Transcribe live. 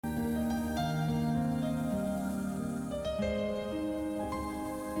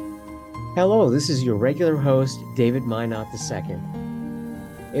Hello, this is your regular host, David Minot II.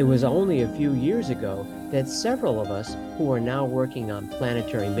 It was only a few years ago that several of us who are now working on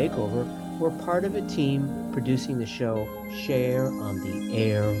Planetary Makeover were part of a team producing the show Share on the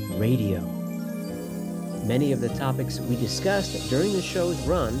Air Radio. Many of the topics we discussed during the show's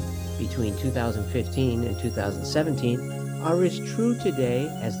run between 2015 and 2017 are as true today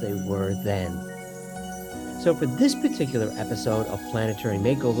as they were then. So for this particular episode of Planetary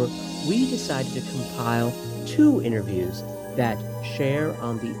Makeover, we decided to compile two interviews that Share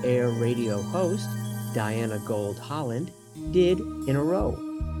on the Air radio host, Diana Gold Holland, did in a row.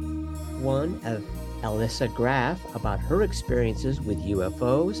 One of Elissa Graf about her experiences with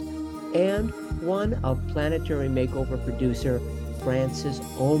UFOs, and one of Planetary Makeover producer Frances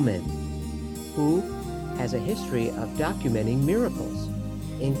Ullman, who has a history of documenting miracles,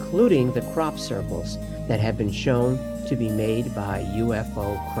 including the crop circles that have been shown to be made by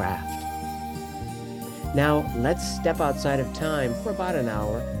UFO craft. Now, let's step outside of time for about an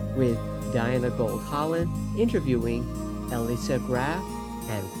hour with Diana Gold Holland interviewing Elissa Graf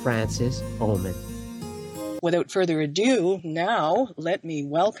and Frances Ullman. Without further ado, now let me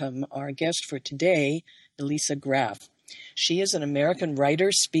welcome our guest for today, Elissa Graf. She is an American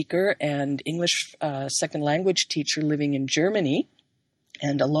writer, speaker, and English second language teacher living in Germany,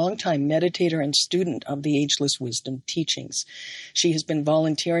 and a longtime meditator and student of the Ageless Wisdom teachings. She has been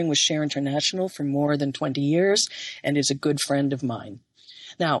volunteering with Share International for more than 20 years and is a good friend of mine.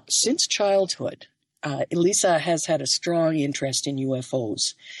 Now, since childhood, Elissa has had a strong interest in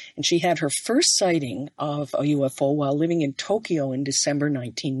UFOs, and she had her first sighting of a UFO while living in Tokyo in December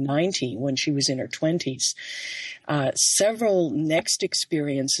 1990 when she was in her 20s. Several next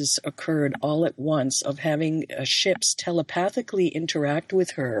experiences occurred all at once of having ships telepathically interact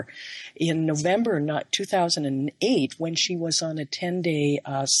with her in November 2008 when she was on a 10-day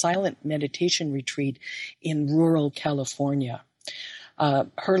silent meditation retreat in rural California.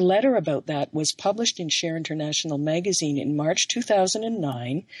 Her letter about that was published in Share International magazine in March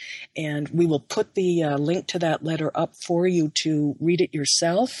 2009, and we will put the link to that letter up for you to read it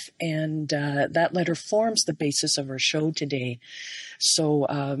yourself, and that letter forms the basis of our show today. So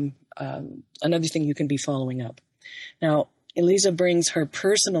another thing you can be following up. Now, Elissa brings her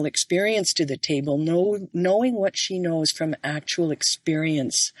personal experience to the table, knowing what she knows from actual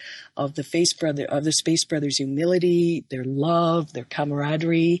experience of the Space Brothers' humility, their love, their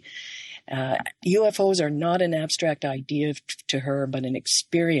camaraderie. UFOs are not an abstract idea to her, but an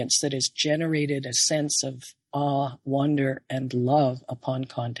experience that has generated a sense of awe, wonder, and love upon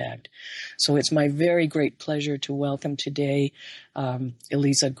contact. So it's my very great pleasure to welcome today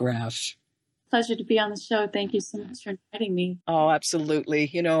Elissa Graf. Pleasure to be on the show. Thank you so much for inviting me. Oh, absolutely.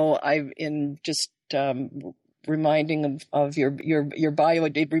 You know, I've in just reminding of your bio,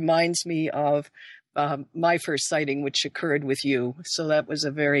 it reminds me of my first sighting, which occurred with you. So that was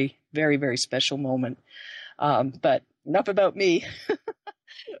a very, very, very special moment. But enough about me.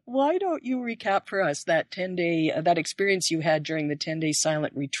 Why don't you recap for us that 10-day that experience you had during the 10-day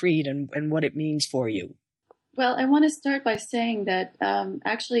silent retreat and what it means for you? Well, I want to start by saying that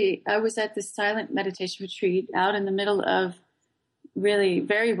actually I was at this silent meditation retreat out in the middle of really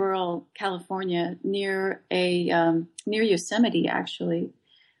very rural California near Yosemite, actually.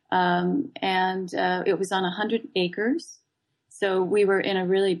 And it was on 100 acres. So we were in a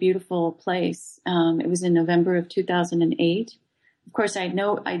really beautiful place. It was in November of 2008. Of course, I had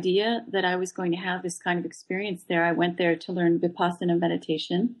no idea that I was going to have this kind of experience there. I went there to learn Vipassana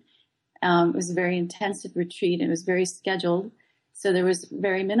meditation. It was a very intensive retreat. And it was very scheduled. So there was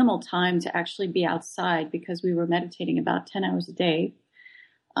very minimal time to actually be outside because we were meditating about 10 hours a day.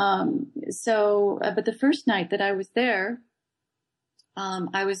 But the first night that I was there,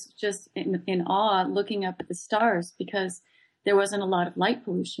 I was just in awe looking up at the stars because there wasn't a lot of light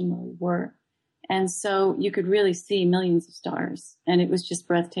pollution where we were. And so you could really see millions of stars. And it was just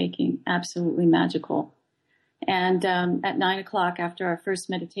breathtaking, absolutely magical. And at 9 o'clock after our first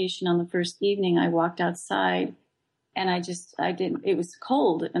meditation on the first evening, I walked outside and it was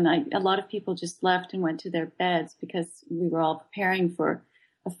cold. And a lot of people just left and went to their beds because we were all preparing for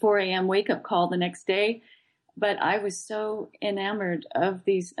a 4 a.m. wake-up call the next day. But I was so enamored of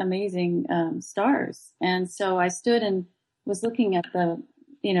these amazing stars. And so I stood and was looking at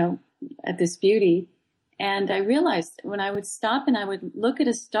at this beauty. And I realized when I would stop and I would look at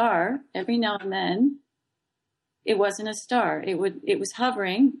a star every now and then, it wasn't a star. It was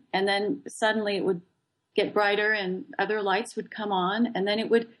hovering, and then suddenly it would get brighter and other lights would come on, and then it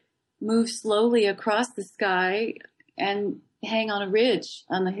would move slowly across the sky and hang on a ridge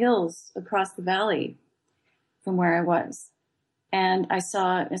on the hills across the valley from where I was. And I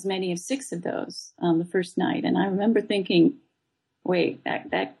saw as many as 6 of those the first night. And I remember thinking, wait,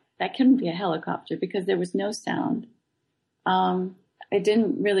 that couldn't be a helicopter because there was no sound. It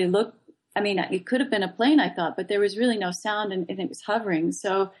didn't really look, I mean, it could have been a plane, I thought, but there was really no sound and it was hovering.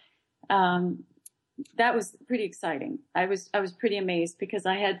 So that was pretty exciting. I was pretty amazed because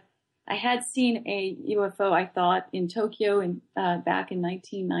I had seen a UFO, I thought, in Tokyo back in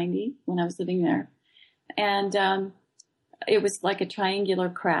 1990 when I was living there. And it was like a triangular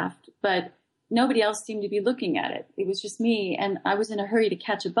craft, but nobody else seemed to be looking at it. It was just me, and I was in a hurry to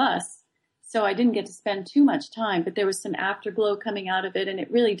catch a bus, so I didn't get to spend too much time, but there was some afterglow coming out of it, and it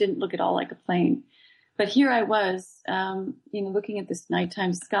really didn't look at all like a plane. But here I was, looking at this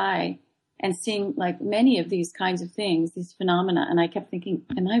nighttime sky and seeing like many of these kinds of things, these phenomena, and I kept thinking,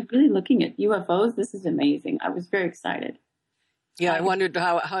 am I really looking at UFOs? This is amazing. I was very excited. Yeah, I wondered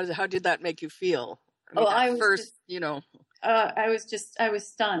how did that make you feel? I was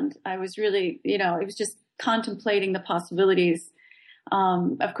stunned. I was really, it was just contemplating the possibilities.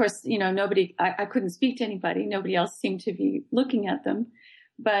 Of course, I couldn't speak to anybody. Nobody else seemed to be looking at them.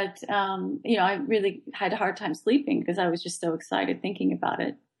 But, I really had a hard time sleeping because I was just so excited thinking about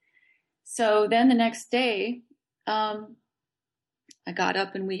it. So then the next day, I got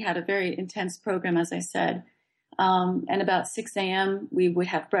up and we had a very intense program, as I said. And about 6 a.m., we would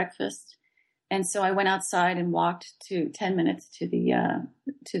have breakfast. And so I went outside and walked 10 minutes to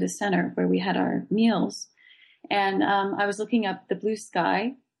the center where we had our meals. And I was looking up the blue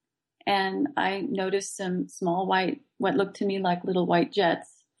sky, and I noticed some small what looked to me like little white jets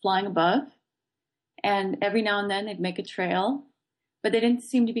flying above. And every now and then they'd make a trail, but they didn't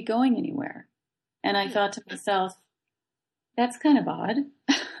seem to be going anywhere. And I thought to myself, that's kind of odd.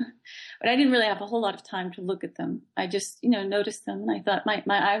 But I didn't really have a whole lot of time to look at them. I just, noticed them, and I thought my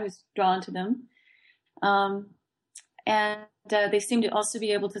eye was drawn to them. And they seemed to also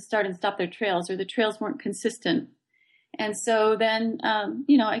be able to start and stop their trails, or the trails weren't consistent. And so then,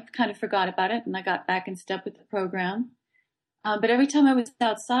 I kind of forgot about it, and I got back in step with the program. But every time I was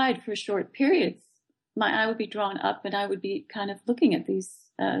outside for short periods, my eye would be drawn up, and I would be kind of looking at these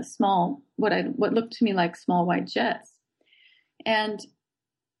small, what looked to me like small white jets. And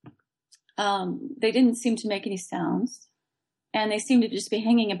they didn't seem to make any sounds, and they seemed to just be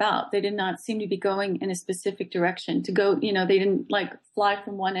hanging about. They did not seem to be going in a specific direction to go, they didn't like fly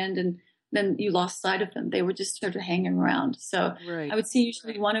from one end and then you lost sight of them. They were just sort of hanging around. So right. I would see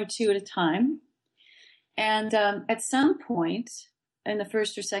usually 1 or 2 at a time. And at some point in the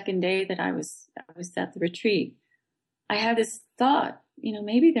first or second day that I was at the retreat, I had this thought,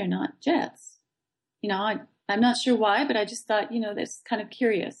 maybe they're not jets. I'm not sure why, but I just thought, that's kind of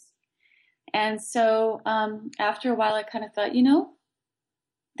curious. And so after a while, I kind of thought,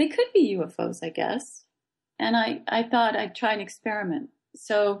 they could be UFOs, I guess. And I thought I'd try an experiment.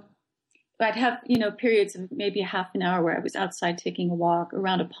 So I'd have, periods of maybe a half an hour where I was outside taking a walk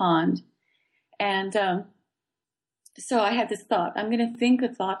around a pond. And so I had this thought, I'm going to think a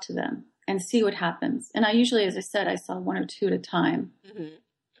thought to them and see what happens. And I usually, as I said, I saw 1 or 2 at a time. Mm-hmm.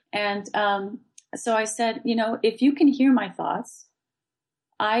 And so I said, if you can hear my thoughts,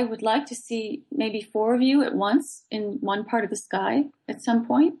 I would like to see maybe 4 of you at once in one part of the sky at some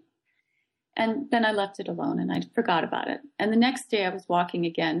point. And then I left it alone and I forgot about it. And the next day I was walking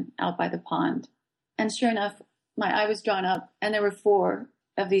again out by the pond. And sure enough, my eye was drawn up and there were 4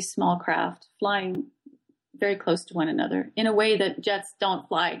 of these small craft flying very close to one another in a way that jets don't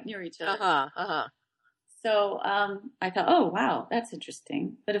fly near each other. So I thought, oh, wow, that's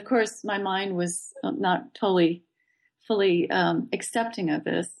interesting. But of course, my mind was not fully accepting of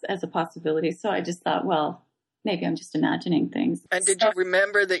this as a possibility. So I just thought, well, maybe I'm just imagining things. And did you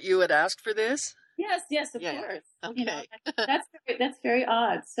remember that you had asked for this? Yes, of course. Okay. That's very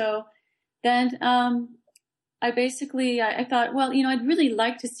odd. So then I thought, well, I'd really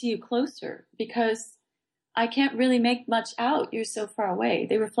like to see you closer because I can't really make much out. You're so far away.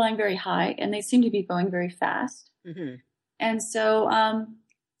 They were flying very high and they seemed to be going very fast. Mm-hmm. And so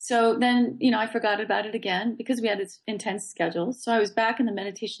then, I forgot about it again because we had this intense schedule. So I was back in the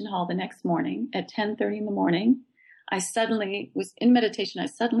meditation hall the next morning at 10:30 in the morning. I suddenly was in meditation. I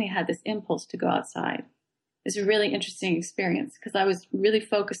suddenly had this impulse to go outside. It's a really interesting experience because I was really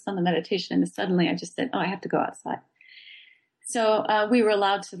focused on the meditation and suddenly I just said, oh, I have to go outside. So we were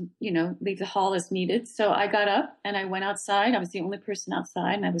allowed to, leave the hall as needed. So I got up and I went outside. I was the only person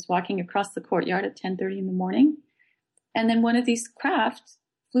outside and I was walking across the courtyard at 10:30 in the morning. And then one of these craft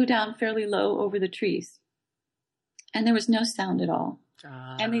flew down fairly low over the trees. And there was no sound at all.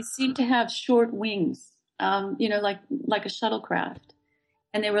 And they seemed to have short wings, like a shuttlecraft.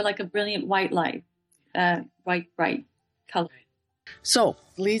 And they were like a brilliant white light, bright color. So,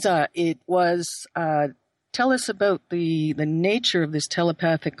 Lisa, it was, tell us about the nature of this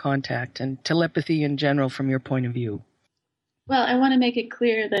telepathic contact and telepathy in general from your point of view. Well, I want to make it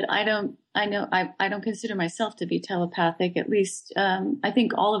clear that I don't consider myself to be telepathic. At least, I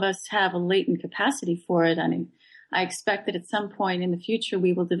think all of us have a latent capacity for it. I mean, I expect that at some point in the future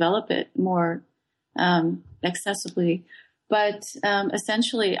we will develop it more accessibly. But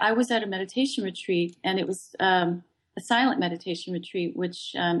essentially, I was at a meditation retreat, and it was a silent meditation retreat,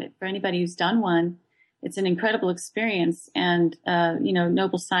 which for anybody who's done one, it's an incredible experience, and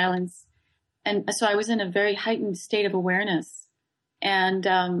noble silence. And so I was in a very heightened state of awareness. And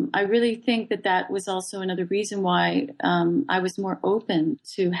I really think that was also another reason why I was more open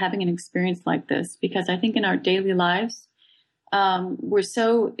to having an experience like this, because I think in our daily lives, we're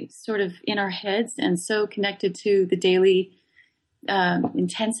so sort of in our heads and so connected to the daily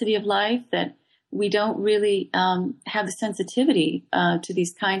intensity of life that we don't really have the sensitivity to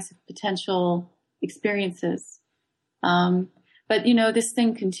these kinds of potential experiences. But, this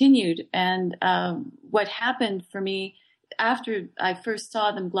thing continued. And what happened for me after I first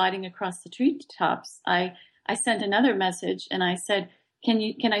saw them gliding across the treetops, I sent another message and I said,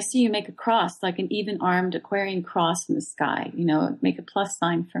 can I see you make a cross, like an even-armed Aquarian cross in the sky, make a plus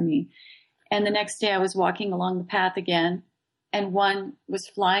sign for me. And the next day I was walking along the path again, and one was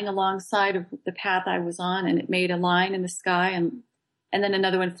flying alongside of the path I was on, and it made a line in the sky, and then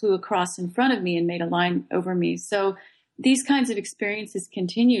another one flew across in front of me and made a line over me. So these kinds of experiences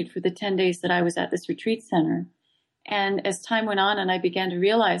continued for the 10 days that I was at this retreat center. And as time went on and I began to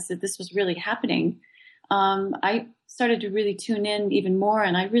realize that this was really happening, I started to really tune in even more.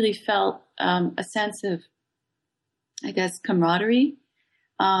 And I really felt a sense of, I guess, camaraderie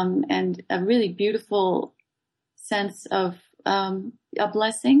and a really beautiful sense of a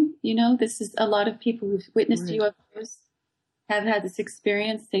blessing. This is a lot of people who've witnessed UFOs have had this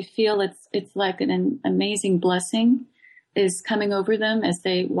experience. They feel it's like an amazing blessing is coming over them as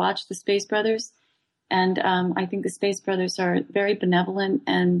they watch the Space Brothers. And I think the Space Brothers are very benevolent,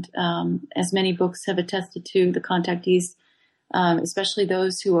 and as many books have attested to, the contactees, especially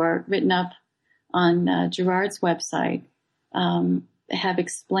those who are written up on Gerard's website, have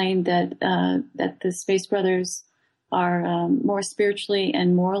explained that the Space Brothers are more spiritually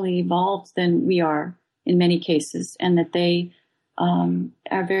and morally evolved than we are in many cases, and that they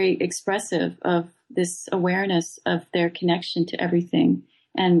are very expressive of this awareness of their connection to everything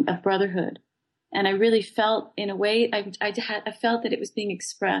and of brotherhood. And I really felt, in a way, I felt that it was being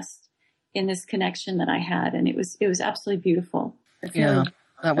expressed in this connection that I had, and it was absolutely beautiful. Yeah,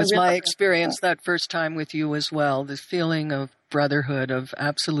 that was my experience that first time with you as well. This feeling of brotherhood, of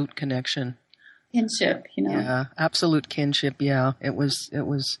absolute connection, kinship. Yeah, absolute kinship. Yeah, it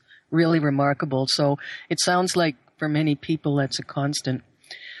was really remarkable. So it sounds like for many people that's a constant.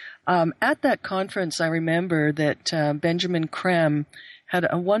 At that conference, I remember that Benjamin Creme had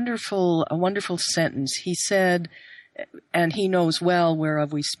a wonderful sentence. He said, and he knows well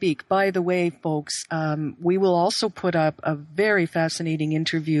whereof we speak. By the way, folks, we will also put up a very fascinating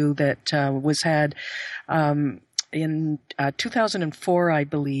interview that was had in 2004, I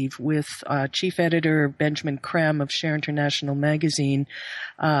believe, with Chief Editor Benjamin Creme of Share International magazine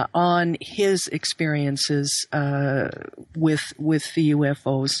on his experiences with the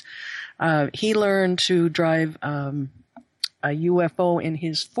UFOs. He learned to drive a UFO in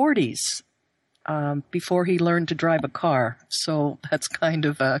his 40s before he learned to drive a car. So that's kind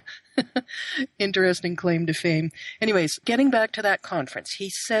of a interesting claim to fame. Anyways, getting back to that conference,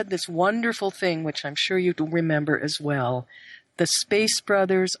 he said this wonderful thing, which I'm sure you remember as well. The Space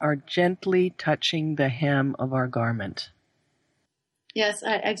Brothers are gently touching the hem of our garment. Yes,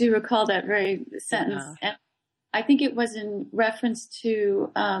 I do recall that very sentence. Yeah. And I think it was in reference to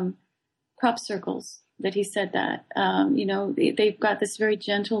crop circles that he said that. They've got this very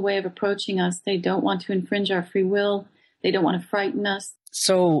gentle way of approaching us. They don't want to infringe our free will. They don't want to frighten us.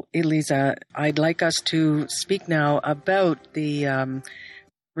 So, Elisa, I'd like us to speak now about the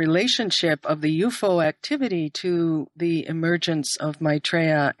relationship of the UFO activity to the emergence of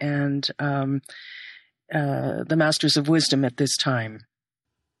Maitreya and the Masters of Wisdom at this time.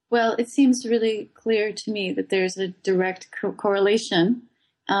 Well, it seems really clear to me that there's a direct correlation.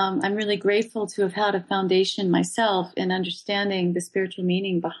 I'm really grateful to have had a foundation myself in understanding the spiritual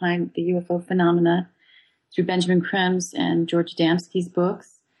meaning behind the UFO phenomena through Benjamin Creme's and George Adamski's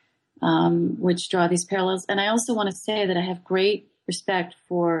books, which draw these parallels. And I also want to say that I have great respect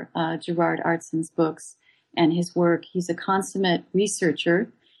for Gerard Artson's books and his work. He's a consummate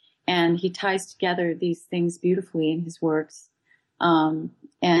researcher, and he ties together these things beautifully in his works. And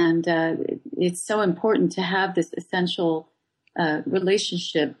it's so important to have this essential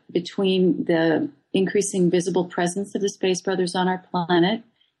relationship between the increasing visible presence of the Space Brothers on our planet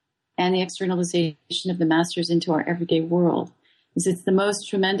and the externalization of the Masters into our everyday world. It's the most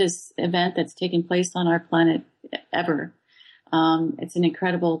tremendous event that's taken place on our planet ever. It's an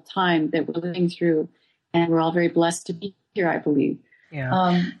incredible time that we're living through, and we're all very blessed to be here, I believe.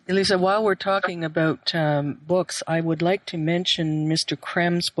 Yeah. Elisa, while we're talking about books, I would like to mention Mr.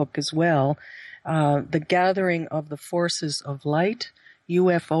 Krem's book as well, The Gathering of the Forces of Light,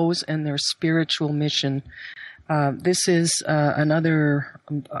 UFOs and Their Spiritual Mission. This is another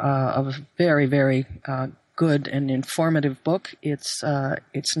a very, very good and informative book. It's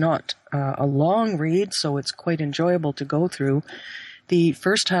not a long read, so it's quite enjoyable to go through. The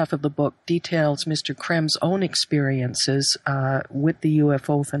first half of the book details Mr. Krem's own experiences with the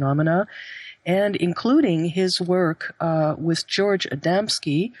UFO phenomena, and including his work with George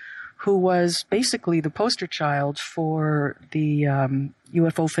Adamski, who was basically the poster child for the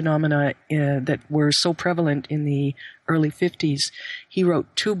UFO phenomena that were so prevalent in the early 50s. He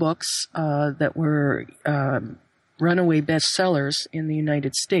wrote 2 books that were runaway bestsellers in the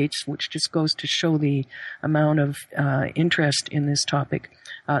United States, which just goes to show the amount of interest in this topic.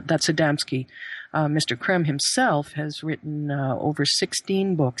 That's Adamski. Mr. Krem himself has written over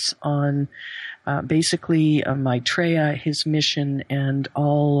 16 books on basically Maitreya, his mission, and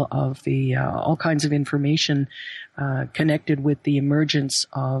all kinds of information connected with the emergence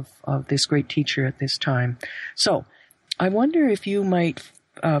of this great teacher at this time. So I wonder if you might,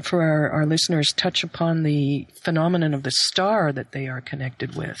 for our listeners, touch upon the phenomenon of the star that they are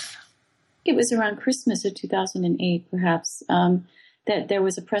connected with. It was around Christmas of 2008, perhaps, that there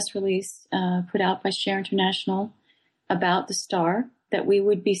was a press release put out by Share International about the star that we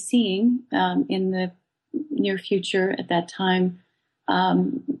would be seeing in the near future at that time,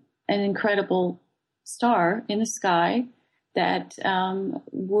 an incredible star in the sky that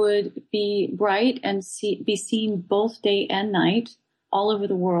would be bright and be seen both day and night all over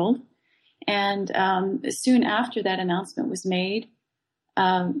the world. And soon after that announcement was made,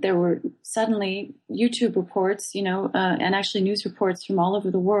 there were suddenly YouTube reports, and actually news reports from all over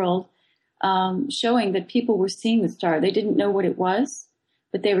the world showing that people were seeing the star. They didn't know what it was,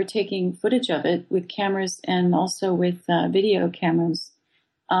 but they were taking footage of it with cameras and also with video cameras.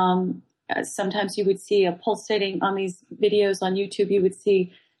 Sometimes you would see a pulsating on these videos on YouTube. You would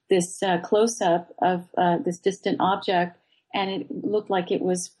see this close-up of this distant object, and it looked like it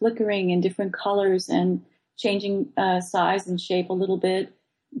was flickering in different colors and changing size and shape a little bit.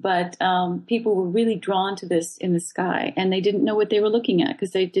 But people were really drawn to this in the sky, and they didn't know what they were looking at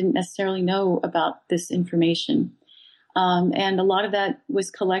because they didn't necessarily know about this information. And a lot of that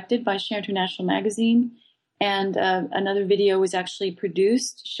was collected by Share International magazine. And another video was actually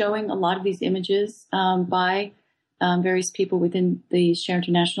produced showing a lot of these images by various people within the Share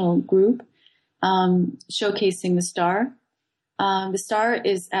International group, showcasing the star. The star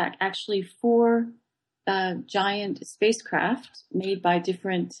is actually 4 giant spacecraft made by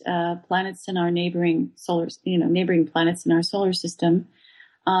different planets in our neighboring planets in our solar system.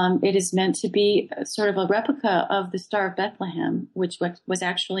 It is meant to be sort of a replica of the Star of Bethlehem, which was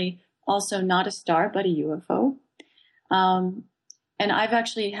actually also not a star, but a UFO. And I've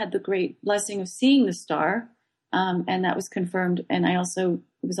actually had the great blessing of seeing the star, and that was confirmed. And it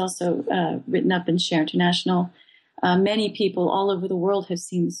was also written up in Share International. Many people all over the world have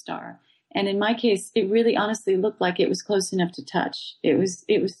seen the star. And in my case, it really honestly looked like it was close enough to touch. It was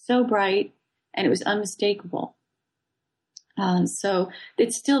so bright, and it was unmistakable. So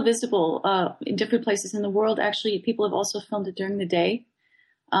it's still visible in different places in the world. Actually, people have also filmed it during the day.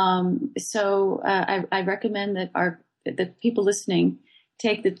 So I recommend that the people listening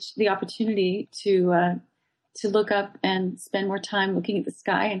take the opportunity to look up and spend more time looking at the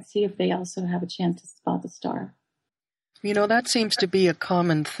sky and see if they also have a chance to spot the star. That seems to be a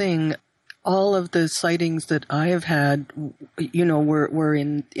common thing. All of the sightings that I have had, were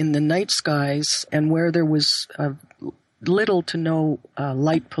in the night skies and where there was little to no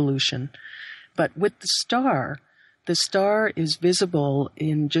light pollution. But with the star is visible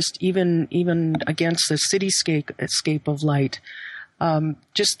in just even against the cityscape of light.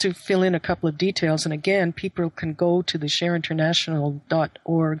 Just to fill in a couple of details, and again, people can go to the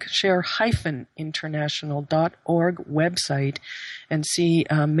shareinternational.org, share-international.org website and see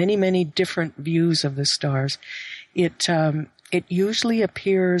many, many different views of the stars. It usually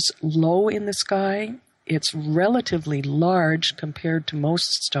appears low in the sky. It's relatively large compared to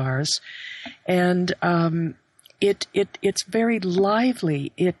most stars, and it's very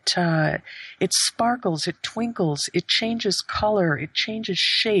lively. It sparkles, it twinkles, it changes color, it changes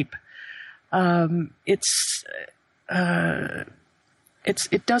shape. it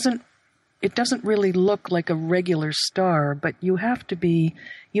doesn't really look like a regular star, but you have to be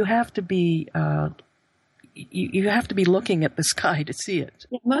looking at the sky to see it.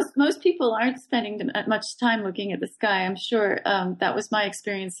 Yeah, most people aren't spending much time looking at the sky. I'm sure that was my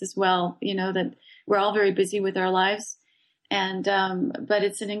experience as well. That we're all very busy with our lives, and but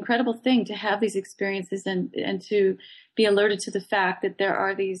it's an incredible thing to have these experiences and to be alerted to the fact that there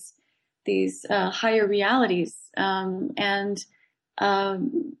are these higher realities, and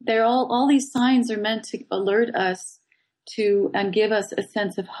they're all these signs are meant to alert us to and give us a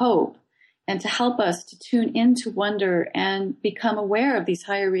sense of hope, and to help us to tune into wonder and become aware of these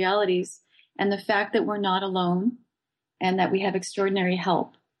higher realities and the fact that we're not alone and that we have extraordinary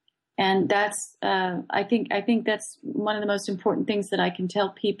help. And that's, I think that's one of the most important things that I can tell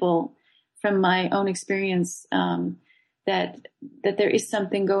people from my own experience, that there is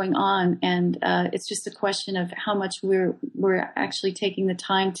something going on, and it's just a question of how much we're actually taking the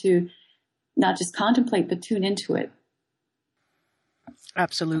time to not just contemplate but tune into it.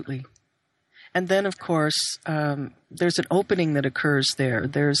 Absolutely. And then, of course, there's an opening that occurs there.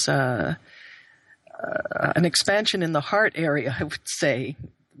 There's an expansion in the heart area, I would say,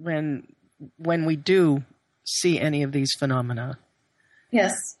 when we do see any of these phenomena.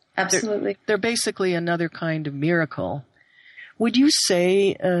 Yes, absolutely. They're basically another kind of miracle. Would you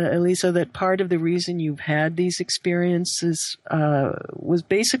say, Elisa, that part of the reason you've had these experiences was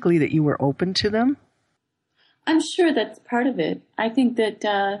basically that you were open to them? I'm sure that's part of it. I think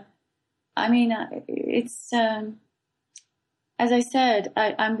that... it's, as I said,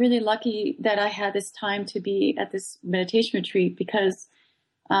 I'm really lucky that I had this time to be at this meditation retreat, because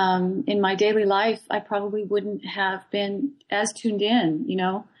in my daily life, I probably wouldn't have been as tuned in,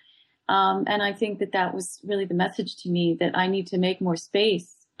 and I think that was really the message to me, that I need to make more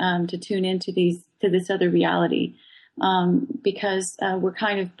space to tune into this other reality, because we're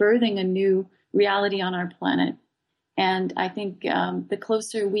kind of birthing a new reality on our planet. And I think the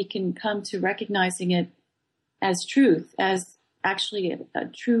closer we can come to recognizing it as truth, as actually a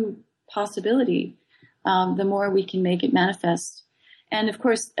true possibility, the more we can make it manifest. And of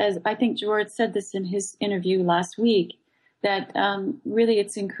course, as I think George said this in his interview last week, that really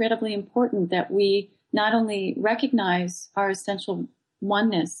it's incredibly important that we not only recognize our essential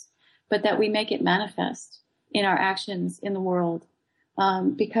oneness, but that we make it manifest in our actions in the world.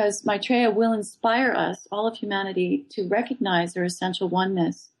 Because Maitreya will inspire us, all of humanity, to recognize our essential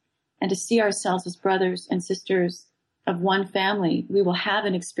oneness and to see ourselves as brothers and sisters of one family. We will have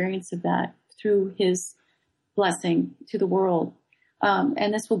an experience of that through his blessing to the world.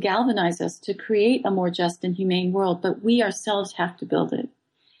 And this will galvanize us to create a more just and humane world, but we ourselves have to build it.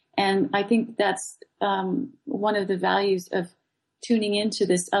 And I think that's one of the values of tuning into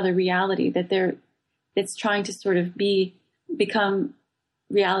this other reality, that it's trying to sort of become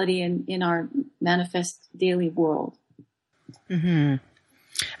reality in our manifest daily world. Mm-hmm.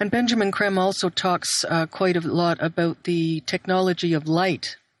 And Benjamin Creme also talks quite a lot about the technology of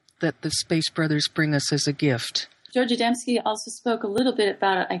light that the Space Brothers bring us as a gift. George Adamski also spoke a little bit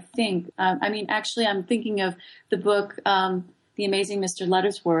about it, I think. Actually, I'm thinking of the book, The Amazing Mr.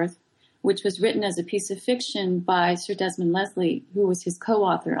 Lettersworth, which was written as a piece of fiction by Sir Desmond Leslie, who was his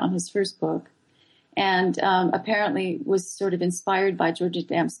co-author on his first book, and apparently was sort of inspired by George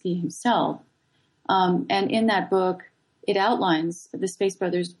Adamski himself. And in that book, it outlines the Space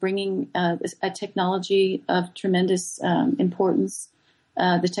Brothers bringing a technology of tremendous importance,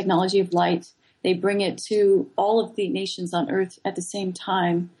 the technology of light. They bring it to all of the nations on Earth at the same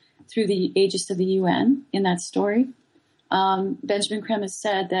time through the aegis of the UN in that story. Benjamin Creme has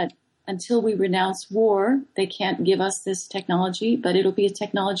said that until we renounce war, they can't give us this technology, but it'll be a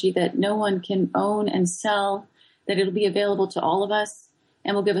technology that no one can own and sell, that it'll be available to all of us,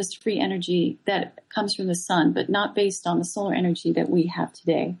 and will give us free energy that comes from the sun, but not based on the solar energy that we have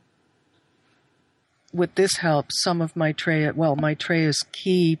today. With this help, some of Maitreya's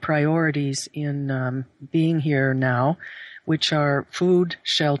key priorities in being here now, which are food,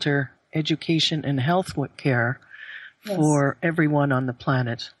 shelter, education, and health care for everyone on the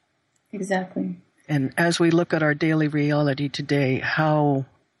planet. Exactly. And as we look at our daily reality today,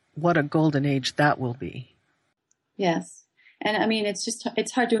 what a golden age that will be. Yes. And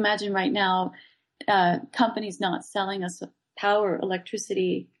it's hard to imagine right now, companies not selling us power,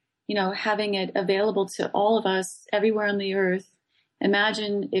 electricity, having it available to all of us everywhere on the earth.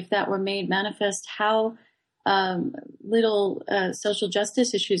 Imagine if that were made manifest, how little social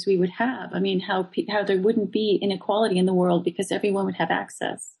justice issues we would have. How there wouldn't be inequality in the world because everyone would have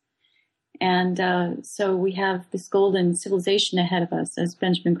access. And so we have this golden civilization ahead of us, as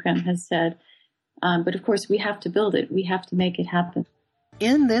Benjamin Creme has said. But of course, we have to build it. We have to make it happen.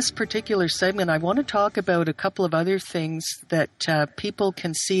 In this particular segment, I want to talk about a couple of other things that people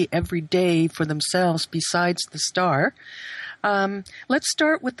can see every day for themselves besides the star. Let's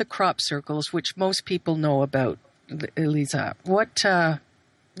start with the crop circles, which most people know about. Elisa, what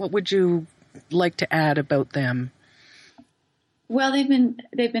would you like to add about them? Well,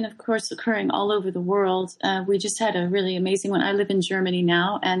 they've been of course occurring all over the world. We just had a really amazing one. I live in Germany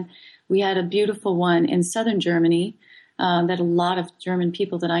now, and we had a beautiful one in southern Germany that a lot of German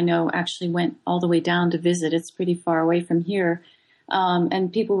people that I know actually went all the way down to visit. It's pretty far away from here.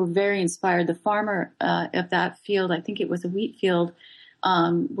 And people were very inspired. The farmer of that field, I think it was a wheat field,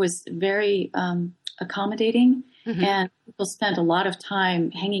 was very accommodating. Mm-hmm. And people spent a lot of time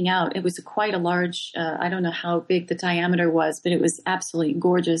hanging out. It was quite a large, I don't know how big the diameter was, but it was absolutely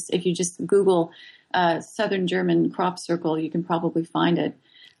gorgeous. If you just Google Southern German crop circle, you can probably find it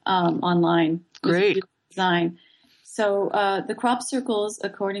online. Great. Design. So the crop circles,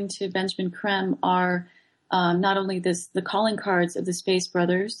 according to Benjamin Creme, are not only the calling cards of the Space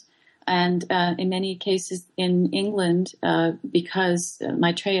Brothers, and in many cases in England, because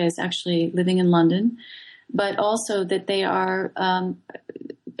Maitreya is actually living in London, but also that they are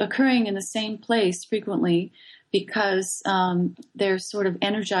occurring in the same place frequently because they're sort of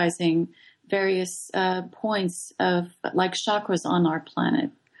energizing various points of like chakras on our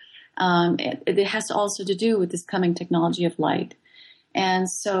planet. It has also to do with this coming technology of light.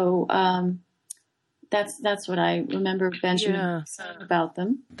 And so that's what I remember Benjamin saying about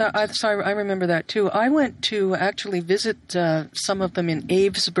them. I remember that too. I went to actually visit some of them in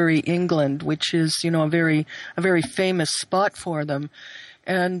Avesbury, England, which is, a very famous spot for them.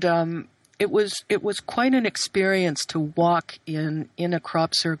 And it was quite an experience to walk in a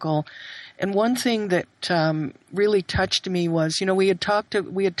crop circle. And one thing that really touched me was, we had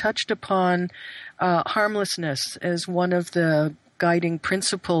touched upon harmlessness as one of the guiding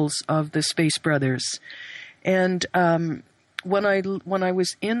principles of the Space Brothers. And when I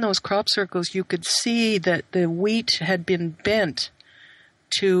was in those crop circles, you could see that the wheat had been bent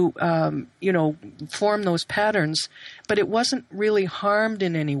to form those patterns, but it wasn't really harmed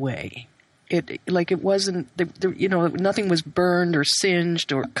in any way. It wasn't, nothing was burned or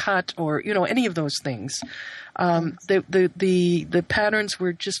singed or cut or, any of those things. The patterns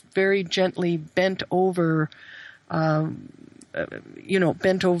were just very gently bent over, bent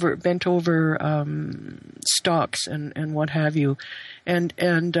over stalks and what have you. And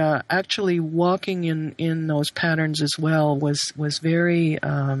actually walking in those patterns as well was very,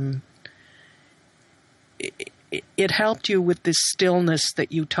 it helped you with this stillness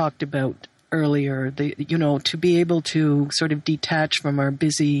that you talked about earlier, to be able to sort of detach from our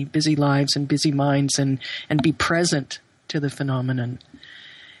busy lives and busy minds and be present to the phenomenon.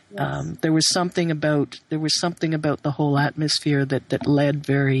 Yes. There was something about the whole atmosphere that led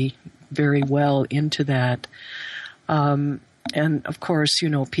very, very well into that. And of course,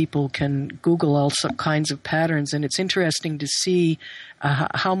 people can Google all kinds of patterns, and it's interesting to see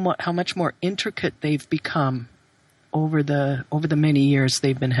how much more intricate they've become over the many years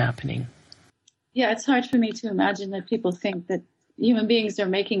they've been happening. Yeah, it's hard for me to imagine that people think that human beings are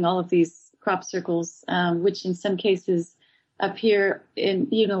making all of these crop circles, which in some cases appear in,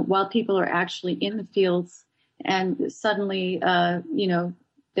 while people are actually in the fields, and suddenly,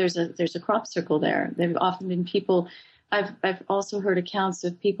 there's a crop circle there. There have often been people. I've also heard accounts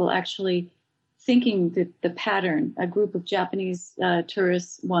of people actually thinking that the pattern. A group of Japanese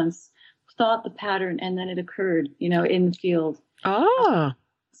tourists once thought the pattern, and then it occurred, in the field. Ah.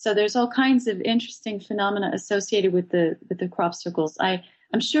 So there's all kinds of interesting phenomena associated with the crop circles.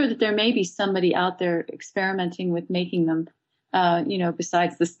 I'm sure that there may be somebody out there experimenting with making them,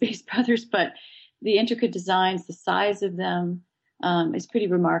 besides the Space Brothers, but the intricate designs, the size of them, is pretty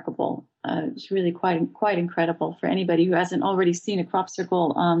remarkable. It's really quite incredible for anybody who hasn't already seen a crop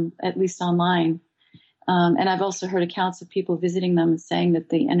circle, at least online. And I've also heard accounts of people visiting them and saying that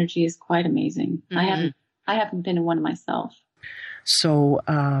the energy is quite amazing. Mm-hmm. I haven't been in one myself. So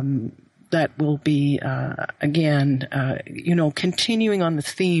that will be, again, continuing on the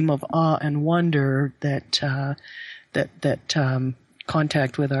theme of awe and wonder that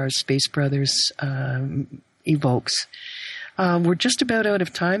contact with our Space Brothers evokes. We're just about out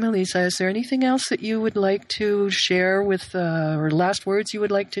of time, Elisa. Is there anything else that you would like to share with, or last words you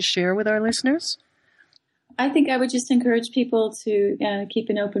would like to share with our listeners? I think I would just encourage people to keep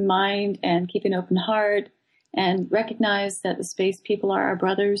an open mind and keep an open heart, and recognize that the space people are our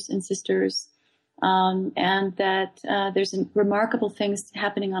brothers and sisters, and that there's remarkable things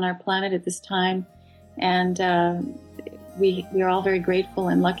happening on our planet at this time. And we are all very grateful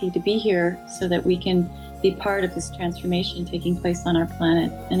and lucky to be here so that we can be part of this transformation taking place on our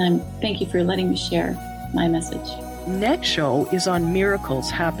planet. And thank you for letting me share my message. Next show is on miracles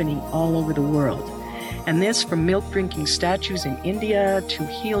happening all over the world. And this from milk-drinking statues in India to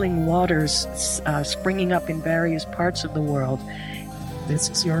healing waters springing up in various parts of the world. This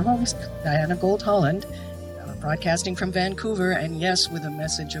is your host, Diana Gold-Holland, broadcasting from Vancouver, and yes, with a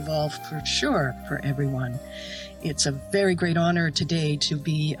message of all for sure for everyone. It's a very great honor today to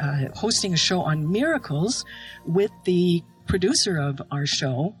be hosting a show on miracles with the producer of our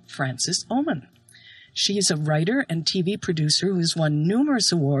show, Frances Oman. She is a writer and TV producer who has won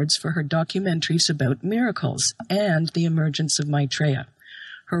numerous awards for her documentaries about miracles and the emergence of Maitreya.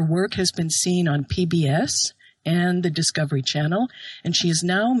 Her work has been seen on PBS and the Discovery Channel, and she is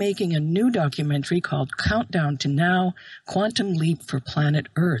now making a new documentary called Countdown to Now, Quantum Leap for Planet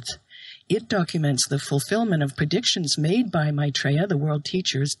Earth. It documents the fulfillment of predictions made by Maitreya, the world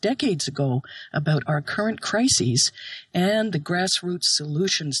teachers, decades ago about our current crises and the grassroots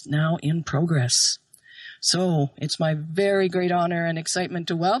solutions now in progress. So it's my very great honor and excitement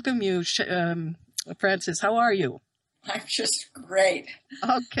to welcome you, Frances. How are you? I'm just great.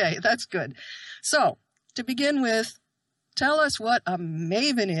 Okay, that's good. So to begin with, tell us what a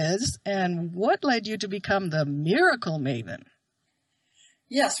maven is and what led you to become the miracle maven.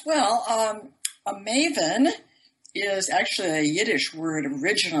 Yes, well, a maven is actually a Yiddish word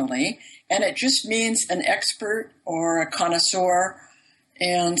originally, and it just means an expert or a connoisseur.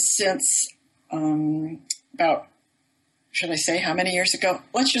 And since about, should I say how many years ago?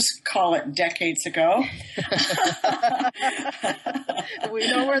 Let's just call it decades ago. We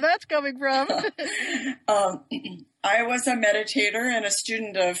know where that's coming from. I was a meditator and a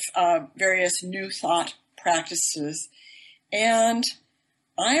student of various New Thought practices. And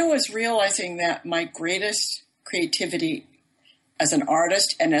I was realizing that my greatest creativity as an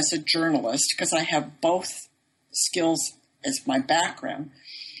artist and as a journalist, because I have both skills as my background,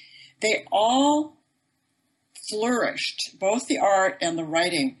 they all flourished, both the art and the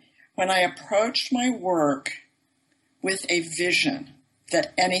writing, when I approached my work with a vision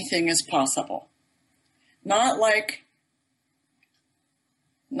that anything is possible. Not like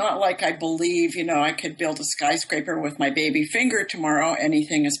I believe, I could build a skyscraper with my baby finger tomorrow,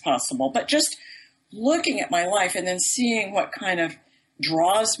 anything is possible, but just looking at my life and then seeing what kind of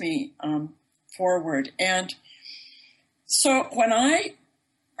draws me forward. And so when I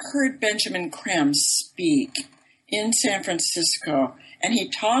heard Benjamin Creme speak in San Francisco, and he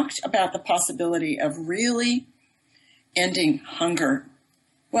talked about the possibility of really ending hunger.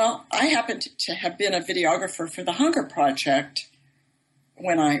 Well, I happened to have been a videographer for the Hunger Project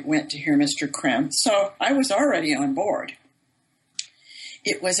when I went to hear Mr. Creme, so I was already on board.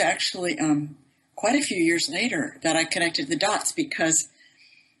 It was actually quite a few years later that I connected the dots, because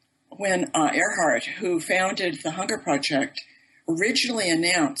when Earhart, who founded the Hunger Project, originally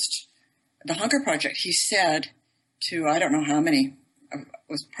announced the Hunger Project, he said to, I don't know how many, it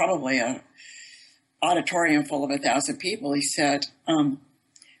was probably a auditorium full of 1,000 people, he said,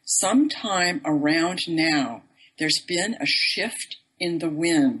 sometime around now, there's been a shift in the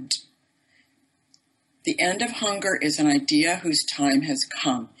wind. The end of hunger is an idea whose time has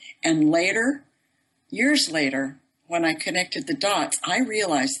come. And later, years later, when I connected the dots, I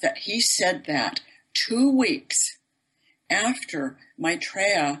realized that he said that 2 weeks after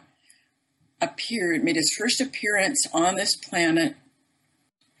Maitreya made his first appearance on this planet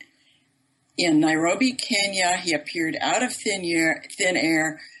in Nairobi, Kenya. He appeared out of thin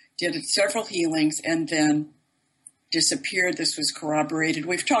air, did several healings, and then disappeared. This was corroborated.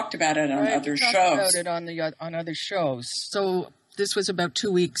 We've talked about it on other shows. About it on other shows. So this was about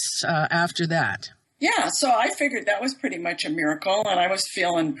 2 weeks after that. Yeah, so I figured that was pretty much a miracle, and I was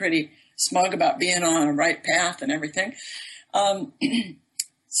feeling pretty smug about being on a right path and everything.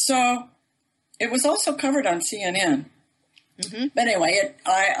 So it was also covered on CNN. Mm-hmm. But anyway,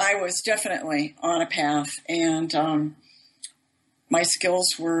 I was definitely on a path, and my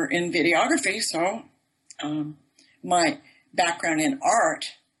skills were in videography, so my background in art,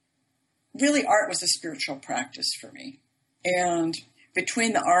 really art was a spiritual practice for me. And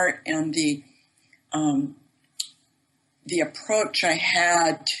between the art and the approach I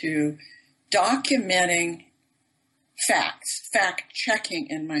had to documenting facts, fact checking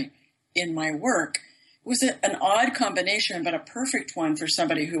in my work, was an odd combination, but a perfect one for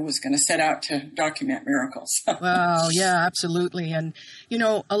somebody who was going to set out to document miracles. Wow, yeah, absolutely. And,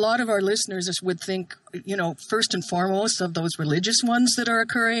 a lot of our listeners would think, first and foremost of those religious ones that are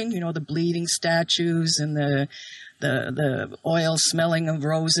occurring, the bleeding statues and the oil smelling of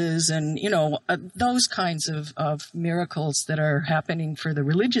roses and, those kinds of miracles that are happening for the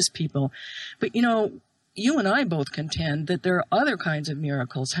religious people. But, you and I both contend that there are other kinds of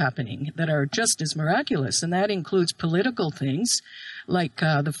miracles happening that are just as miraculous, and that includes political things like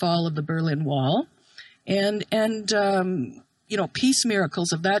the fall of the Berlin Wall and peace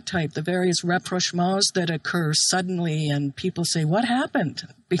miracles of that type, the various rapprochements that occur suddenly, and people say, what happened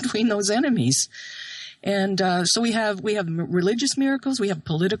between those enemies? And so we have religious miracles, we have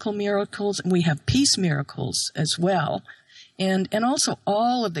political miracles, and we have peace miracles as well. And also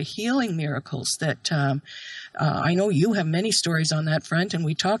all of the healing miracles that I know you have many stories on that front, and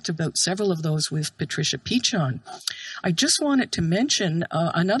we talked about several of those with Patricia Pichon. I just wanted to mention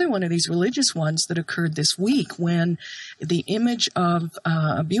another one of these religious ones that occurred this week when the image of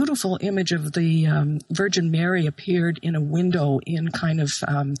a beautiful image of the Virgin Mary appeared in a window in kind of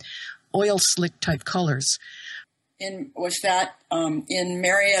oil slick type colors. Was that in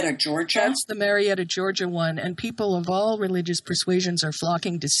Marietta, Georgia? That's the Marietta, Georgia one, and people of all religious persuasions are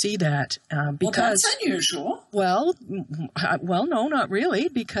flocking to see that because that's unusual. Well, no, not really,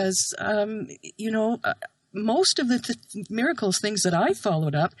 because most of the miracles, things that I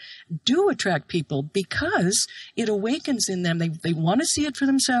followed up, do attract people because it awakens in them. They want to see it for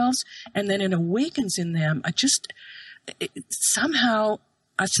themselves, and then it awakens in them somehow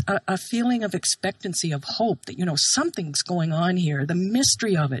a feeling of expectancy, of hope that, something's going on here. The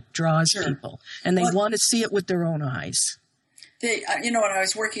mystery of it draws people, and they want to see it with their own eyes. When I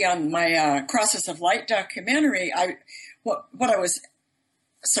was working on my Crosses of Light documentary, what I was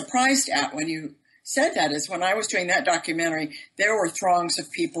surprised at when you said that is when I was doing that documentary, there were throngs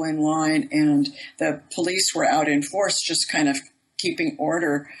of people in line, and the police were out in force just kind of keeping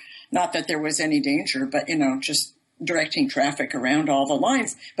order. Not that there was any danger, but, just directing traffic around all the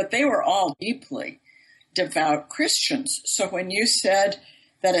lines, but they were all deeply devout Christians. So when you said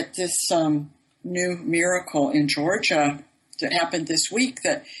that at this new miracle in Georgia that happened this week,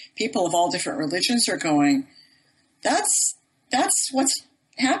 that people of all different religions are going, that's what's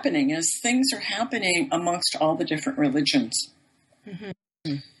happening, is things are happening amongst all the different religions. Mm-hmm.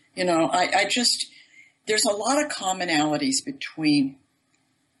 There's a lot of commonalities between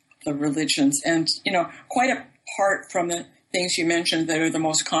the religions, and, quite apart from the things you mentioned that are the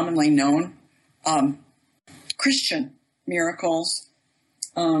most commonly known, Christian miracles,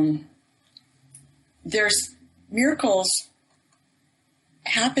 there's miracles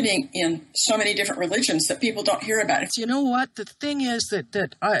happening in so many different religions that people don't hear about. You know what? The thing is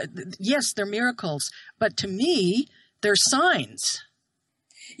that yes, they're miracles, but to me, they're signs.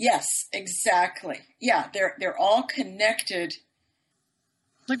 Yes, exactly. Yeah, they're all connected.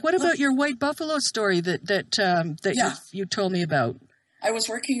 Like, what about your white buffalo story that you told me about? I was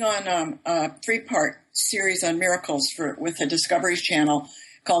working on a 3-part series on miracles with the Discovery Channel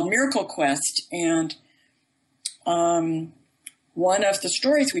called Miracle Quest, and one of the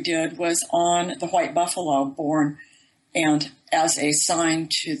stories we did was on the white buffalo born, and as a sign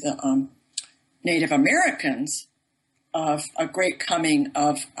to the Native Americans of a great coming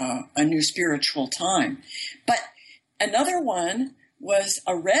of a new spiritual time. But another one was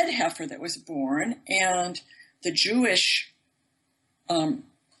a red heifer that was born, and the Jewish,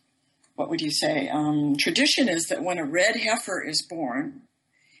 tradition is that when a red heifer is born,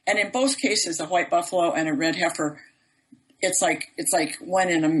 and in both cases, a white buffalo and a red heifer, it's like 1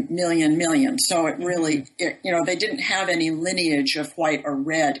 in a million. So it really, they didn't have any lineage of white or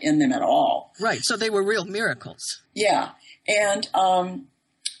red in them at all. Right. So they were real miracles. Yeah. And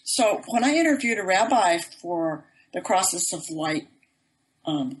so when I interviewed a rabbi for the Crosses of Light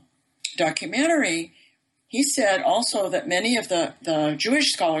documentary, he said also that many of the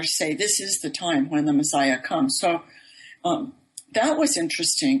Jewish scholars say this is the time when the Messiah comes. So that was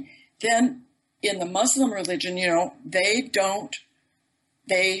interesting. Then in the Muslim religion, they don't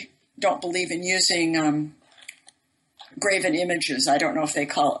believe in using graven images. I don't know if they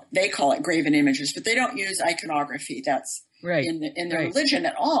call it graven images, but they don't use iconography. That's right in their religion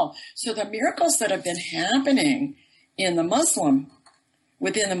at all. So the miracles that have been happening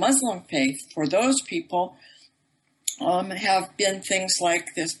within the Muslim faith for those people have been things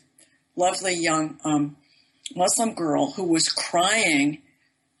like this lovely young Muslim girl who was crying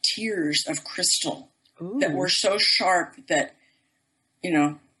tears of crystal. Ooh. That were so sharp that,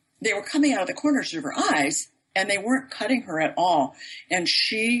 they were coming out of the corners of her eyes, and they weren't cutting her at all. And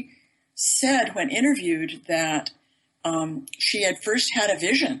she said when interviewed that she had first had a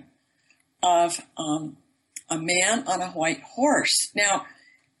vision of a man on a white horse. Now,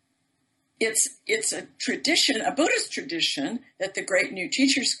 it's a tradition, a Buddhist tradition, that the great new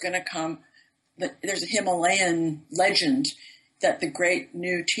teacher is going to come. There's a Himalayan legend that the great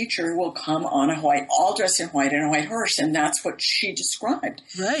new teacher will come on all dressed in white, and a white horse, and that's what she described.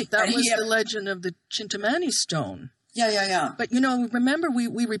 Right, that was the legend of the Chintamani stone. Yeah. But, remember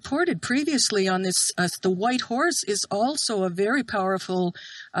we reported previously on this, the white horse is also a very powerful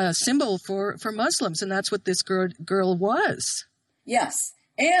symbol for Muslims, and that's what this girl was. Yes,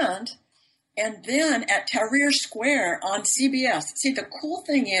 and then at Tahrir Square on CBS, see, the cool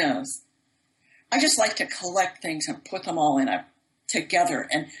thing is, I just like to collect things and put them all together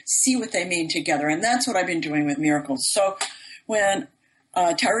and see what they mean together. And that's what I've been doing with Miracles. So when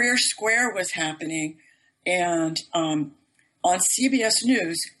Tahrir Square was happening and on CBS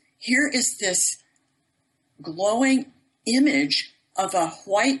News, here is this glowing image of a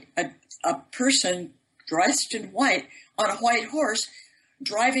person dressed in white on a white horse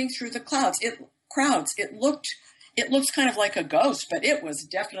driving through the crowds. It looks kind of like a ghost, but it was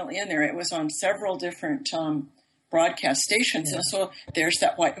definitely in there. It was on several different broadcast stations. Yeah. And so there's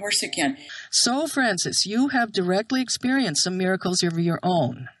that white horse again. So, Frances, you have directly experienced some miracles of your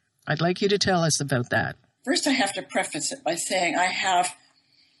own. I'd like you to tell us about that. First, I have to preface it by saying I have,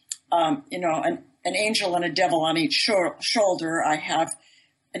 an angel and a devil on each shoulder. I have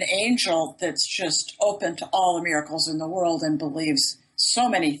an angel that's just open to all the miracles in the world and believes so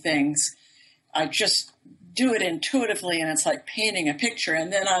many things. I just do it intuitively, and it's like painting a picture.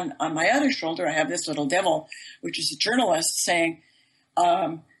 And then on my other shoulder, I have this little devil, which is a journalist, saying,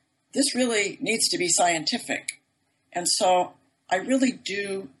 this really needs to be scientific. And so I really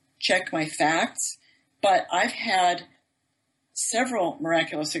do check my facts, but I've had several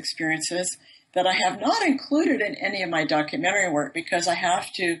miraculous experiences that I have not included in any of my documentary work because I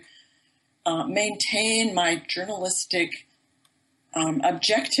have to maintain my journalistic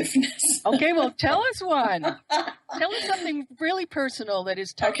objectiveness. Okay, well, tell us one. Tell us something really personal that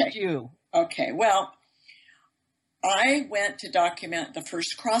has touched you. Okay, well, I went to document the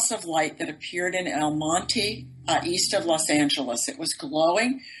first cross of light that appeared in El Monte, east of Los Angeles. It was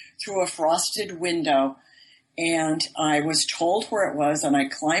glowing through a frosted window, and I was told where it was, and I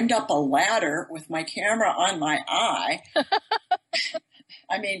climbed up a ladder with my camera on my eye.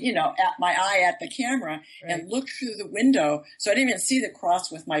 I mean, at my eye at the camera, right, and looked through the window. So I didn't even see the cross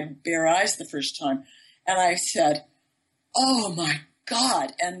with my bare eyes the first time. And I said, oh my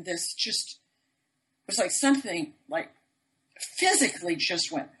God. And this just was like something like physically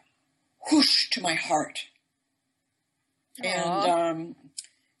just went whoosh to my heart. Aww. And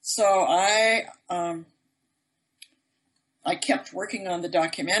so I kept working on the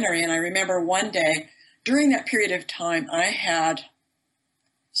documentary. And I remember one day during that period of time, I had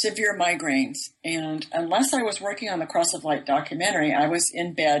severe migraines. And unless I was working on the Cross of Light documentary, I was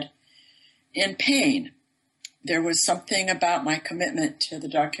in bed in pain. There was something about my commitment to the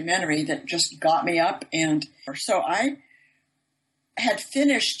documentary that just got me up. And so I had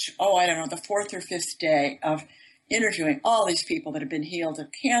finished, the fourth or fifth day of interviewing all these people that had been healed of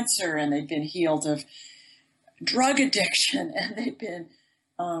cancer, and they'd been healed of drug addiction, and they'd been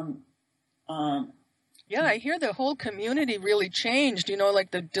yeah, I hear the whole community really changed,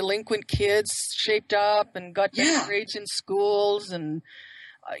 like the delinquent kids shaped up and got better grades in schools. And,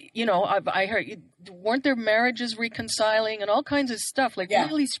 I heard, weren't there marriages reconciling and all kinds of stuff,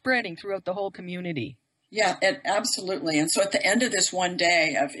 really spreading throughout the whole community? Yeah, absolutely. And so at the end of this one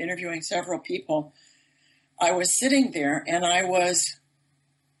day of interviewing several people, I was sitting there, and I was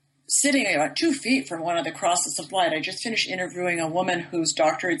sitting about 2 feet from one of the crosses of light. I just finished interviewing a woman whose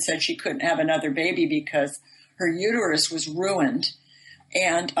doctor had said she couldn't have another baby because her uterus was ruined.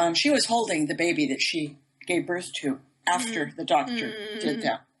 And she was holding the baby that she gave birth to after the doctor did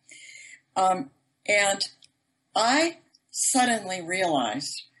that. And I suddenly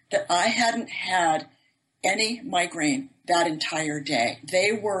realized that I hadn't had any migraine that entire day.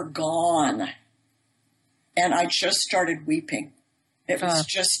 They were gone. And I just started weeping. It was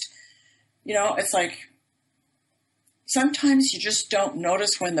just... it's like sometimes you just don't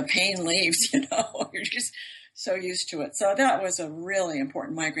notice when the pain leaves, you're just so used to it. So that was a really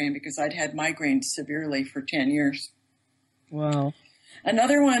important migraine because I'd had migraines severely for 10 years. Wow.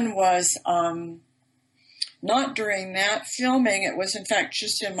 Another one was not during that filming. It was, in fact,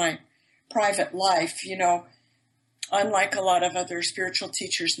 just in my private life. Unlike a lot of other spiritual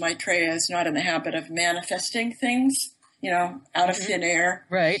teachers, Maitreya is not in the habit of manifesting things, out of thin air.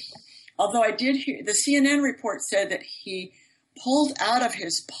 Right. Although I did hear, the CNN report said that he pulled out of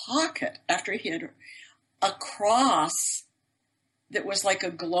his pocket after he had a cross that was like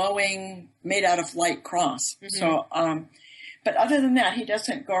a glowing, made out of light cross. Mm-hmm. So, but other than that, he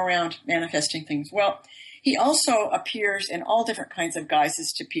doesn't go around manifesting things. Well, he also appears in all different kinds of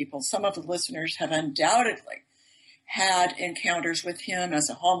guises to people. Some of the listeners have undoubtedly had encounters with him as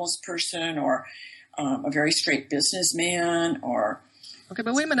a homeless person or a very straight businessman or... Okay,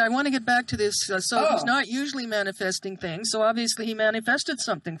 but wait a minute. I want to get back to this. He's not usually manifesting things, so obviously he manifested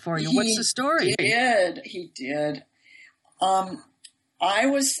something for you. What's the story? He did.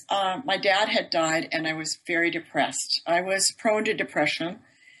 My dad had died, and I was very depressed. I was prone to depression,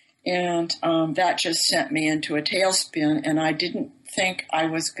 and that just sent me into a tailspin, and I didn't think I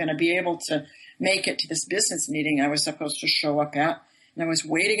was going to be able to make it to this business meeting I was supposed to show up at. And I was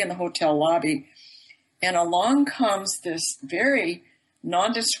waiting in the hotel lobby, and along comes this very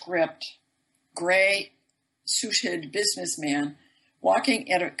nondescript, gray-suited businessman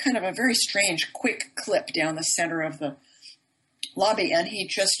walking at a kind of a very strange, quick clip down the center of the lobby, and he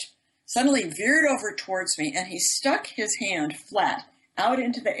just suddenly veered over towards me, and he stuck his hand flat out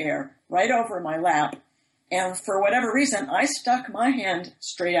into the air, right over my lap, and for whatever reason, I stuck my hand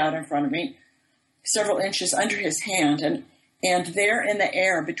straight out in front of me, several inches under his hand, and there in the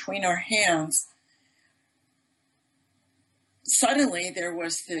air between our hands, suddenly there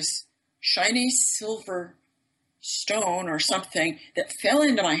was this shiny silver stone or something that fell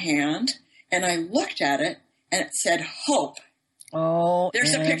into my hand, and I looked at it, and it said hope. Oh,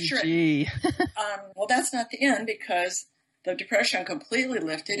 there's a picture. Well, that's not the end, because the depression completely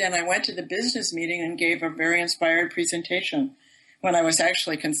lifted, and I went to the business meeting and gave a very inspired presentation when I was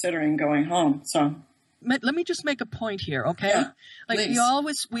actually considering going home. So let me just make a point here, okay? Yeah, like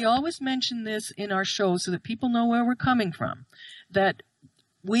we always mention this in our show so that people know where we're coming from. That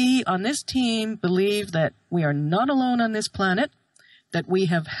we on this team believe that we are not alone on this planet, that we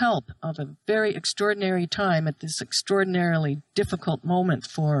have help of a very extraordinary time at this extraordinarily difficult moment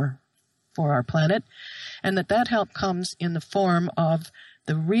for our planet, and that help comes in the form of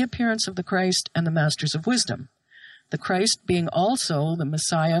the reappearance of the Christ and the Masters of Wisdom. The Christ being also the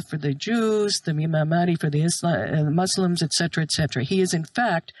Messiah for the Jews, the Imam Mahdi for the Muslims, etc., etc. He is, in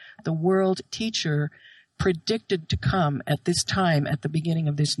fact, the world teacher predicted to come at this time, at the beginning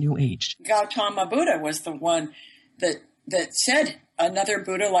of this new age. Gautama Buddha was the one that said, another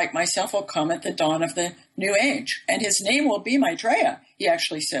Buddha like myself will come at the dawn of the new age, and his name will be Maitreya, he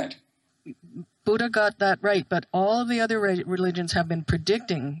actually said. Buddha got that right, but all of the other religions have been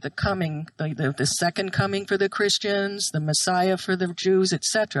predicting the coming, the second coming for the Christians, the Messiah for the Jews,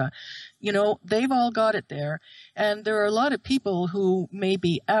 etc. You know, they've all got it there, and there are a lot of people who may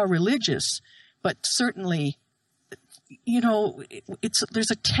be religious, but certainly, you know,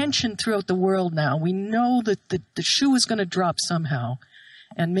 there's a tension throughout the world now. We know that the shoe is going to drop somehow,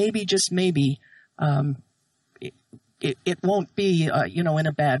 and maybe, just maybe, it won't be, in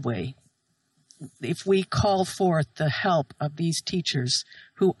a bad way. If we call forth the help of these teachers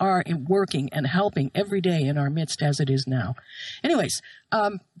who are working and helping every day in our midst as it is now. Anyways,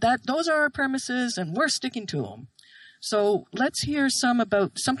 those are our premises, and we're sticking to them. So let's hear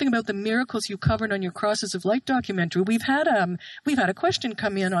something about the miracles you covered on your Crosses of Light documentary. We've had a question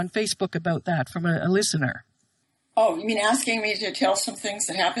come in on Facebook about that from a listener. Oh, you mean asking me to tell some things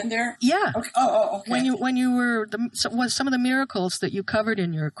that happened there? Yeah. Okay. Oh, okay. When you were some of the miracles that you covered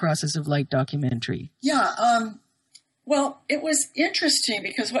in your Crosses of Light documentary. Yeah. Well, it was interesting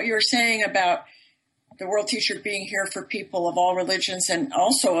because what you were saying about the world teacher being here for people of all religions and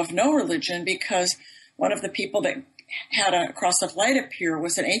also of no religion, because one of the people that had a Cross of Light appear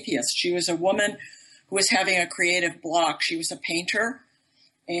was an atheist. She was a woman who was having a creative block. She was a painter,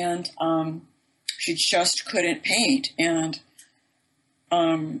 and she just couldn't paint. And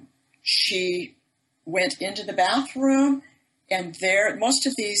she went into the bathroom, and there, most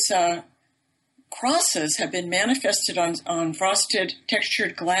of these crosses have been manifested on frosted,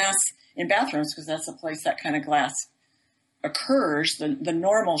 textured glass in bathrooms, because that's the place that kind of glass occurs. The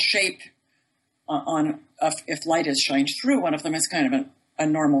normal shape if light is shined through one of them is kind of a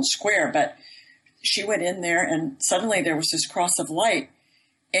normal square. But she went in there, and suddenly there was this cross of light,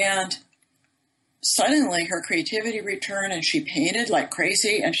 and suddenly her creativity returned, and she painted like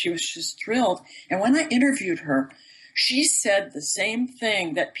crazy, and she was just thrilled. And when I interviewed her, she said the same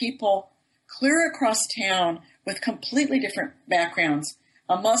thing that people clear across town with completely different backgrounds.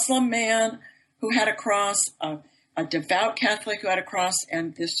 A Muslim man who had a cross, a devout Catholic who had a cross,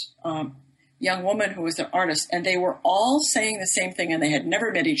 and this young woman who was an artist. And they were all saying the same thing, and they had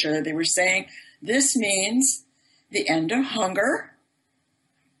never met each other. They were saying, this means the end of hunger,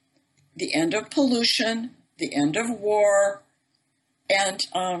 the end of pollution, the end of war, And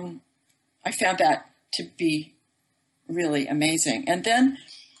I found that to be really amazing. And then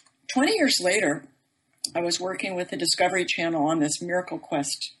 20 years later, I was working with the Discovery Channel on this Miracle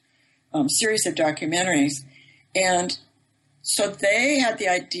Quest series of documentaries. And so they had the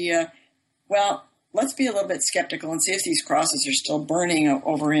idea, well, let's be a little bit skeptical and see if these crosses are still burning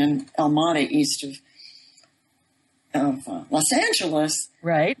over in El Monte, east of Los Angeles.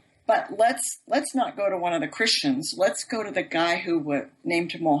 Right. But let's not go to one of the Christians. Let's go to the guy who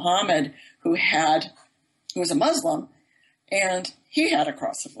named Muhammad, who was a Muslim, and he had a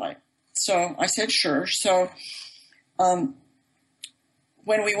cross of light. So I said, sure. So when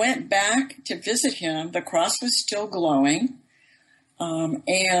we went back to visit him, the cross was still glowing,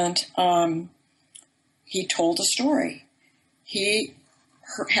 and he told a story. He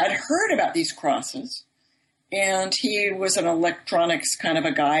had heard about these crosses, and he was an electronics kind of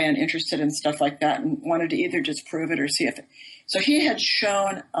a guy and interested in stuff like that and wanted to either disprove it or see if it. So he had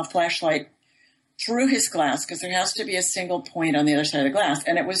shown a flashlight through his glass, because there has to be a single point on the other side of the glass.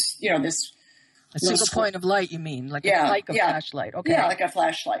 And it was, this... A single point of light, you mean? Like a flashlight. Okay. Yeah, like a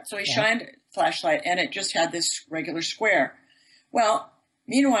flashlight. So he shined a flashlight, and it just had this regular square. Well,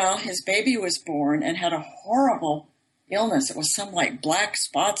 meanwhile, his baby was born and had a horrible illness. It was some like black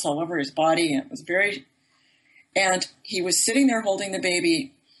spots all over his body, and it was very... And he was sitting there holding the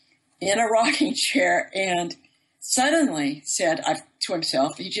baby in a rocking chair, and suddenly said to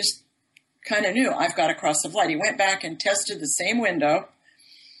himself, he just kind of knew, I've got a cross of light. He went back and tested the same window,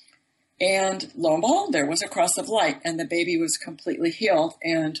 and lo and behold, there was a cross of light, and the baby was completely healed.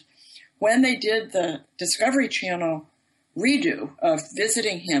 And when they did the Discovery Channel redo of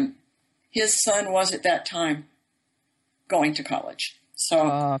visiting him, his son was at that time going to college.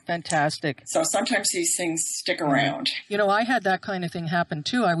 So fantastic. So sometimes these things stick around. I had that kind of thing happen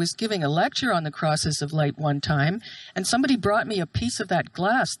too. I was giving a lecture on the crosses of light one time, and somebody brought me a piece of that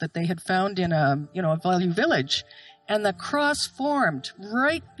glass that they had found in a Value Village, and the cross formed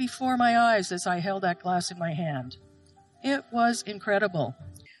right before my eyes as I held that glass in my hand. It was incredible.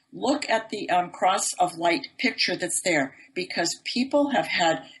 Look at the cross of light picture that's there, because people have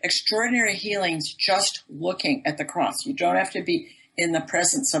had extraordinary healings just looking at the cross. You don't have to be in the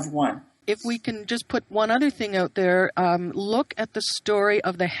presence of one. If we can just put one other thing out there, look at the story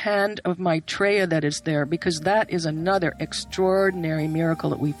of the hand of Maitreya that is there, because that is another extraordinary miracle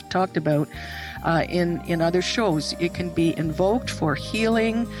that we've talked about in other shows. It can be invoked for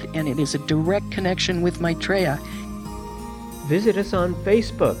healing, and it is a direct connection with Maitreya. Visit us on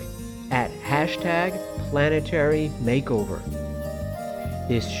Facebook at #Planetary Makeover.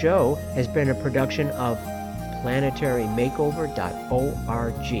 This show has been a production of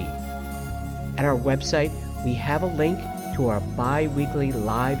planetarymakeover.org. At our website, we have a link to our bi-weekly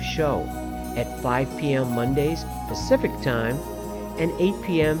live show at 5 p.m. Mondays Pacific Time and 8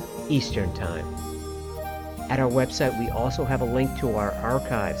 p.m. Eastern Time. At our website, we also have a link to our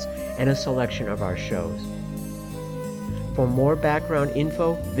archives and a selection of our shows. For more background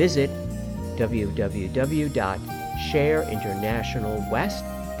info, visit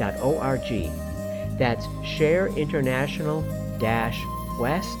www.shareinternationalwest.org. That's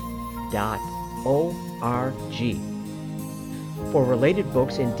shareinternational-west.org. For related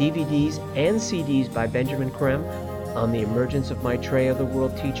books and DVDs and CDs by Benjamin Creme on the emergence of Maitreya, the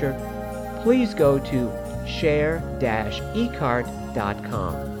world teacher, please go to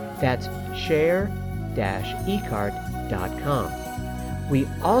share-ecart.com. That's share-ecart.com. We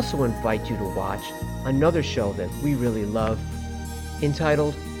also invite you to watch another show that we really love,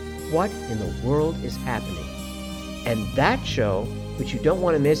 entitled What in the World is Happening? And that show, which you don't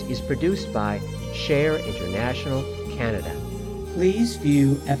want to miss, is produced by Share International Canada. Please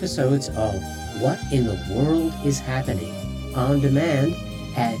view episodes of What in the World is Happening on demand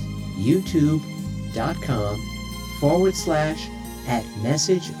at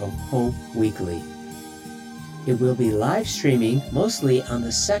youtube.com/@Message of Hope Weekly. It will be live streaming mostly on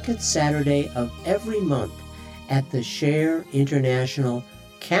the second Saturday of every month at the Share International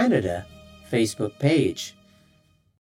Canada Facebook page.